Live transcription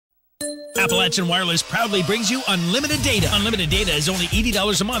Appalachian Wireless proudly brings you unlimited data. Unlimited data is only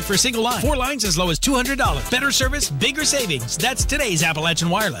 $80 a month for a single line. 4 lines as low as $200. Better service, bigger savings. That's today's Appalachian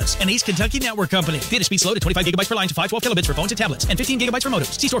Wireless, an East Kentucky network company. Data speed slow to 25 gigabytes per line to 512 kilobits for phones and tablets, and 15 gigabytes for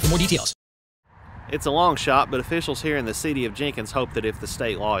modems. See store for more details. It's a long shot, but officials here in the city of Jenkins hope that if the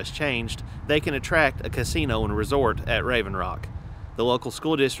state law is changed, they can attract a casino and resort at Raven Rock. The local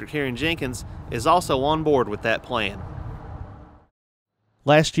school district here in Jenkins is also on board with that plan.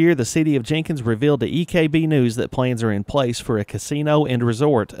 Last year, the city of Jenkins revealed to EKB News that plans are in place for a casino and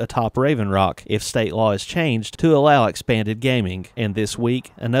resort atop Raven Rock if state law is changed to allow expanded gaming. And this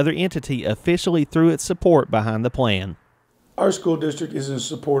week, another entity officially threw its support behind the plan. Our school district is in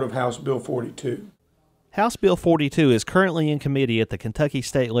support of House Bill 42. House Bill 42 is currently in committee at the Kentucky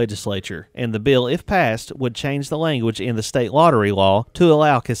State Legislature, and the bill, if passed, would change the language in the state lottery law to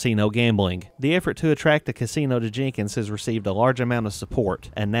allow casino gambling. The effort to attract a casino to Jenkins has received a large amount of support,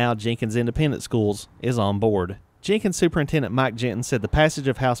 and now Jenkins Independent Schools is on board. Jenkins Superintendent Mike Jenkins said the passage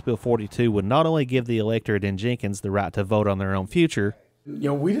of House Bill 42 would not only give the electorate in Jenkins the right to vote on their own future.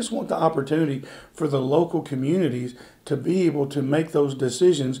 We just want the opportunity for the local communities to be able to make those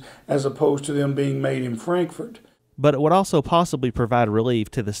decisions as opposed to them being made in Frankfort. But it would also possibly provide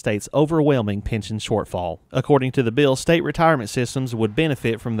relief to the state's overwhelming pension shortfall. According to the bill, state retirement systems would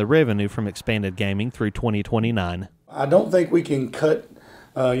benefit from the revenue from expanded gaming through 2029. I don't think we can cut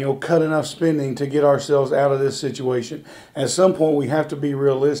enough spending to get ourselves out of this situation. At some point, we have to be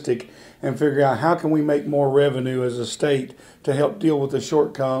realistic and figure out how can we make more revenue as a state to help deal with the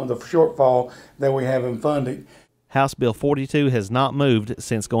shortfall that we have in funding. House Bill 42 has not moved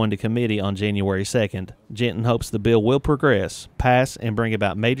since going to committee on January 2nd. Jenkins hopes the bill will progress, pass, and bring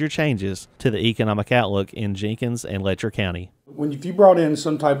about major changes to the economic outlook in Jenkins and Letcher County. If you brought in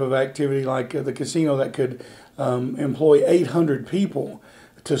some type of activity like the casino that could employ 800 people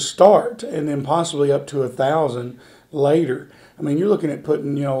to start and then possibly up to 1,000 later, you're looking at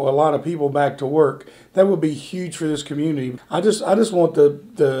putting, a lot of people back to work. That would be huge for this community. I just want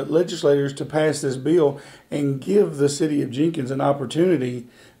the legislators to pass this bill and give the city of Jenkins an opportunity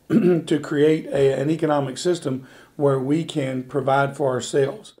to create an economic system where we can provide for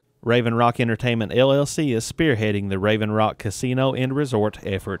ourselves. Raven Rock Entertainment LLC is spearheading the Raven Rock Casino and Resort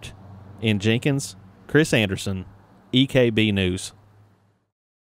effort. In Jenkins, Chris Anderson, EKB News.